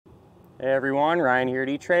Hey everyone, Ryan here at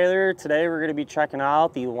eTrailer. Today we're going to be checking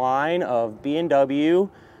out the line of B&W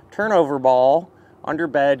Turnoverball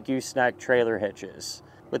Underbed Gooseneck trailer hitches.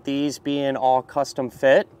 With these being all custom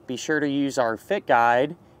fit, be sure to use our fit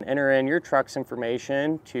guide and enter in your truck's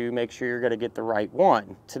information to make sure you're going to get the right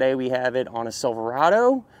one. Today we have it on a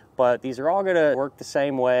Silverado, but these are all going to work the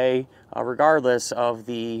same way regardless of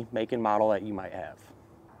the make and model that you might have.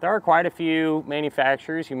 There are quite a few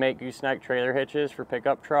manufacturers who make gooseneck trailer hitches for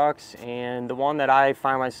pickup trucks, and the one that I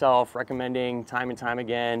find myself recommending time and time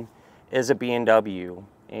again is a B&W.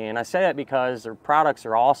 And I say that because their products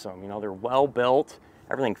are awesome. You know, they're well built,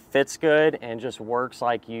 everything fits good, and just works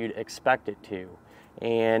like you'd expect it to.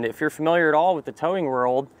 And if you're familiar at all with the towing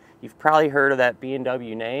world, you've probably heard of that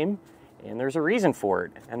B&W name, and there's a reason for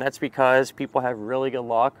it. And that's because people have really good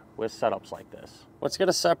luck with setups like this. What's going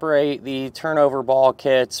to separate the Turnoverball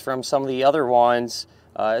kits from some of the other ones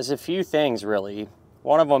is a few things, really.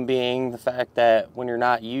 One of them being the fact that when you're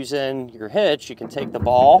not using your hitch, you can take the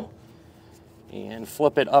ball and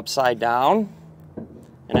flip it upside down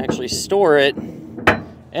and actually store it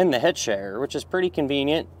in the hitch share, which is pretty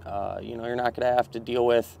convenient. You know, you're not going to have to deal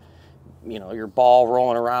with, you know, your ball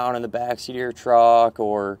rolling around in the backseat of your truck,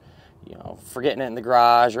 or you know, forgetting it in the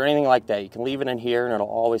garage or anything like that. You can leave it in here and it'll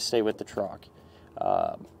always stay with the truck.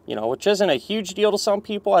 You know, which isn't a huge deal to some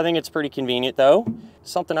people. I think it's pretty convenient though.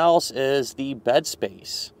 Something else is the bed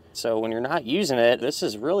space. So when you're not using it, this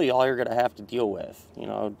is really all you're going to have to deal with. You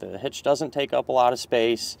know, the hitch doesn't take up a lot of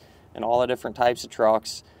space in all the different types of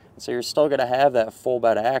trucks. So you're still going to have that full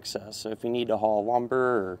bed access. So if you need to haul lumber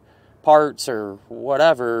or parts or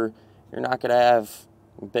whatever, you're not going to have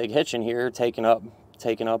a big hitch in here taking up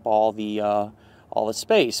all the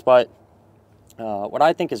space. But what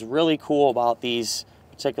I think is really cool about these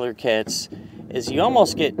particular kits is you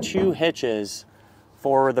almost get two hitches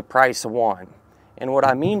for the price of one. And what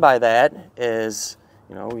I mean by that is,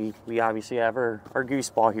 you know, we obviously have our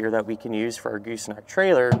goose ball here that we can use for our gooseneck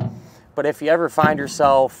trailer. But if you ever find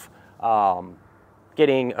yourself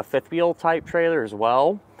getting a fifth wheel type trailer as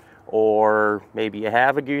well, or maybe you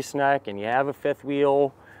have a gooseneck and you have a fifth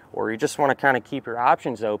wheel, or you just want to kind of keep your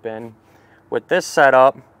options open, with this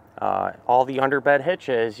setup, all the underbed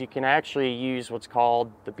hitches, you can actually use what's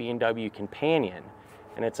called the B&W Companion.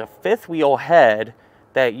 And it's a fifth wheel head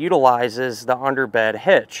that utilizes the underbed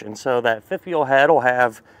hitch. And so that fifth wheel head will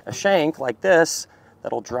have a shank like this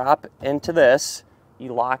that'll drop into this.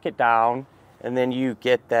 You lock it down, and then you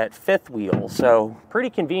get that fifth wheel. So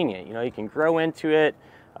pretty convenient. You know, you can grow into it,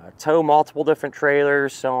 tow multiple different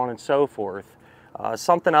trailers, so on and so forth.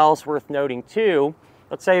 Something else worth noting too,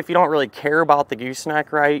 let's say if you don't really care about the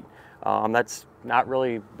gooseneck, right? That's not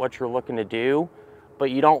really what you're looking to do,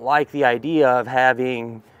 but you don't like the idea of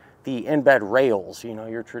having the in-bed rails, you know,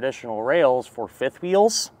 your traditional rails for fifth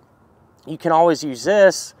wheels. You can always use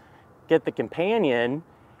this, get the Companion,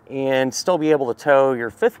 and still be able to tow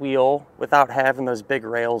your fifth wheel without having those big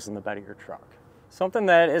rails in the bed of your truck. Something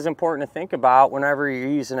that is important to think about whenever you're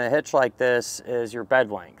using a hitch like this is your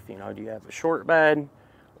bed length. You know, do you have a short bed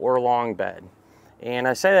or a long bed? And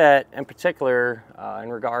I say that in particular in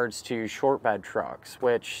regards to short bed trucks,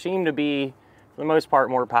 which seem to be, for the most part,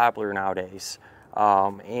 more popular nowadays.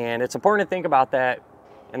 And it's important to think about that,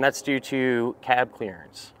 and that's due to cab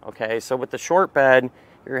clearance. Okay, so with the short bed,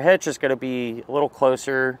 your hitch is going to be a little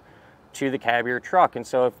closer to the cab of your truck. And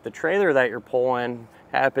so if the trailer that you're pulling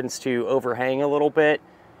happens to overhang a little bit,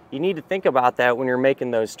 you need to think about that when you're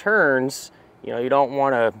making those turns. You know, you don't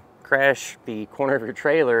want to crash the corner of your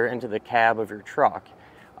trailer into the cab of your truck.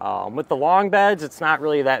 With the long beds, it's not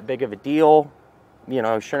really that big of a deal. You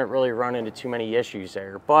know, shouldn't really run into too many issues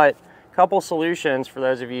there. But a couple solutions for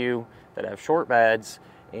those of you that have short beds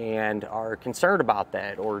and are concerned about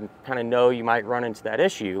that, or kind of know you might run into that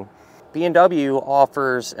issue. B&W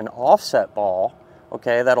offers an offset ball,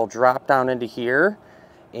 okay, that'll drop down into here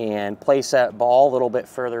and place that ball a little bit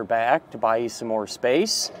further back to buy you some more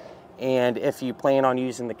space. And if you plan on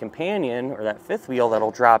using the Companion or that fifth wheel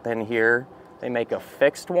that'll drop in here, they make a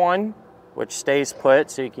fixed one which stays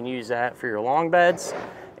put, so you can use that for your long beds.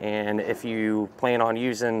 And if you plan on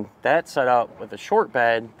using that setup with a short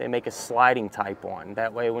bed, they make a sliding type one.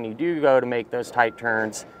 That way when you do go to make those tight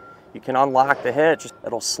turns, you can unlock the hitch,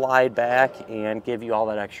 it'll slide back and give you all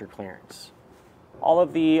that extra clearance. All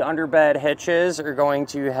of the underbed hitches are going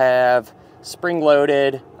to have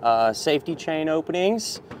spring-loaded safety chain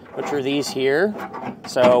openings, which are these here.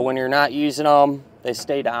 So when you're not using them, they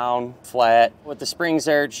stay down flat. With the springs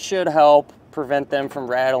there, it should help prevent them from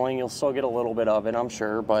rattling. You'll still get a little bit of it, I'm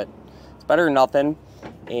sure, but it's better than nothing.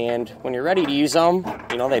 And when you're ready to use them,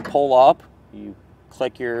 you know, they pull up. You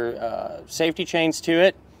click your safety chains to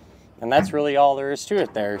it, And that's really all there is to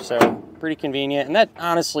it there. So pretty convenient. And that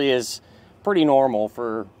honestly is pretty normal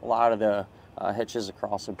for a lot of the hitches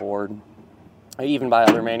across the board, even by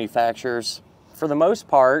other manufacturers. For the most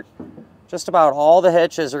part, just about all the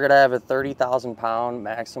hitches are going to have a 30,000 pound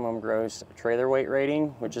maximum gross trailer weight rating,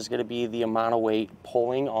 which is going to be the amount of weight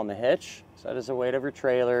pulling on the hitch. So that is the weight of your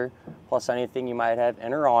trailer, plus anything you might have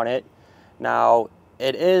in or on it. Now,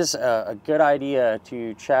 it is a good idea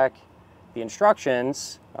to check the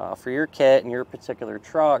instructions for your kit and your particular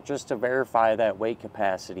truck just to verify that weight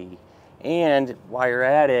capacity. And while you're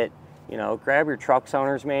at it, you know, grab your truck's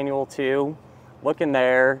owner's manual too, look in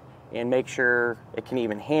there and make sure it can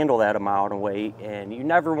even handle that amount of weight. And you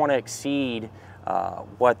never want to exceed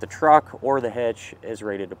what the truck or the hitch is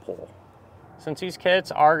rated to pull. Since these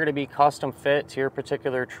kits are going to be custom fit to your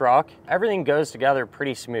particular truck, everything goes together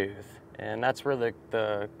pretty smooth. And that's where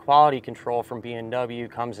the quality control from B&W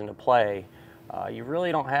comes into play. You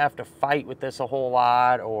really don't have to fight with this a whole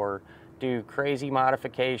lot or do crazy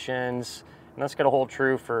modifications. And that's going to hold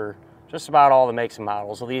true for just about all the makes and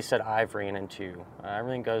models, at least that I've ran into.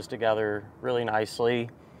 Everything goes together really nicely.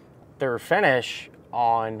 Their finish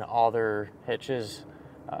on all their hitches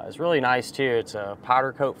is really nice too. It's a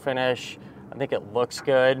powder coat finish. I think it looks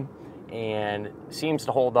good and seems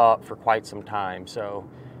to hold up for quite some time. So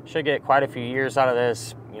should get quite a few years out of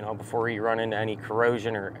this, you know, before you run into any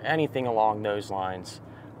corrosion or anything along those lines.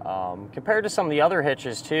 Compared to some of the other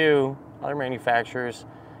hitches too, other manufacturers,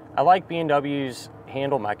 I like B&W's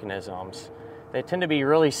handle mechanisms. They tend to be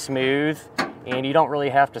really smooth and you don't really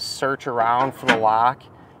have to search around for the lock.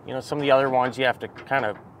 You know, some of the other ones you have to kind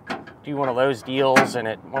of do one of those deals and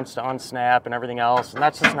it wants to unsnap and everything else, and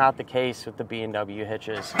that's just not the case with the B&W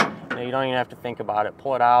hitches. You know, you don't even have to think about it.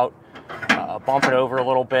 Pull it out, bump it over a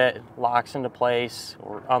little bit, locks into place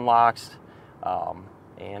or unlocks,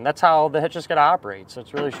 and that's how the hitch is going to operate. So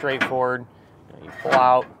it's really straightforward. You pull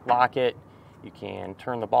out, lock it, you can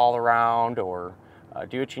turn the ball around or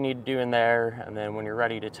do what you need to do in there, and then when you're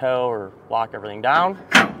ready to tow or lock everything down,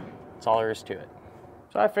 that's all there is to it.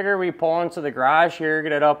 So I figure we pull into the garage here,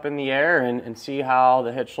 get it up in the air, and see how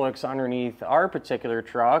the hitch looks underneath our particular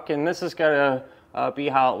truck. And this is going to be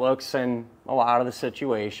how it looks in a lot of the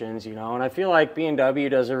situations, you know. And I feel like B&W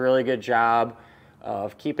does a really good job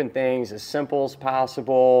of keeping things as simple as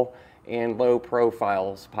possible and low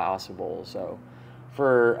profile as possible. So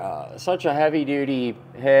for such a heavy-duty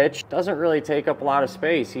hitch, doesn't really take up a lot of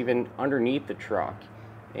space even underneath the truck.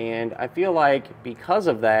 And I feel like because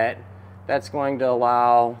of that, that's going to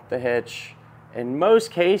allow the hitch, in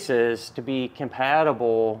most cases, to be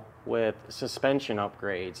compatible with suspension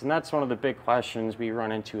upgrades. And that's one of the big questions we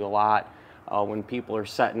run into a lot when people are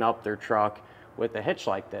setting up their truck with a hitch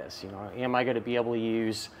like this. You know, am I going to be able to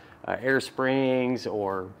use air springs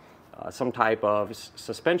or some type of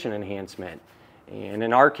suspension enhancement? And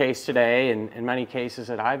in our case today, and in many cases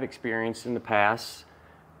that I've experienced in the past,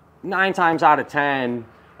 9 times out of 10,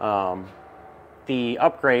 the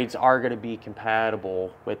upgrades are going to be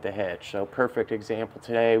compatible with the hitch. So perfect example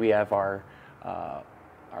today, we have our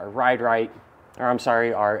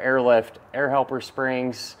our airlift air helper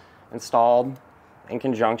springs installed in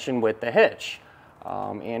conjunction with the hitch.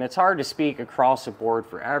 And it's hard to speak across the board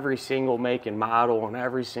for every single make and model and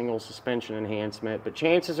every single suspension enhancement, but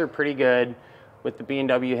chances are pretty good with the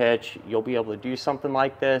B&W hitch you'll be able to do something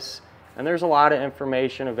like this. And there's a lot of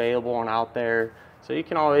information available and out there. So you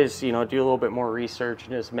can always, you know, do a little bit more research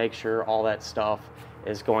and just make sure all that stuff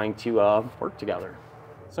is going to work together.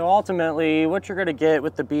 So ultimately, what you're going to get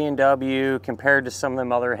with the B&W compared to some of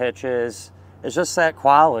them other hitches is just that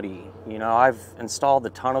quality. You know, I've installed a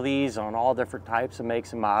ton of these on all different types of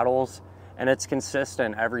makes and models, and it's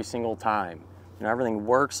consistent every single time. You know, everything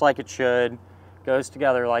works like it should, goes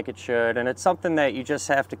together like it should, and it's something that you just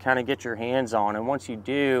have to kind of get your hands on. And once you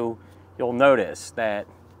do, you'll notice that,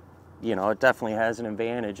 you know, it definitely has an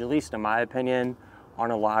advantage, at least in my opinion, on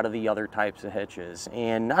a lot of the other types of hitches.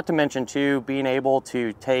 And not to mention too, being able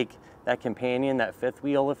to take that companion, that fifth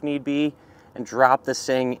wheel if need be, and drop this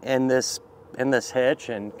thing in this hitch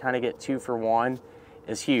and kind of get 2 for 1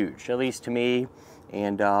 is huge, at least to me.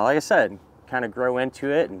 And like I said, kind of grow into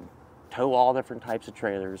it and tow all different types of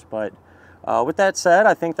trailers. But with that said,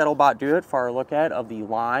 I think that'll about do it for our look at of the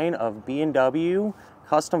line of B&W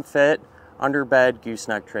custom fit underbed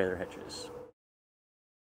gooseneck trailer hitches.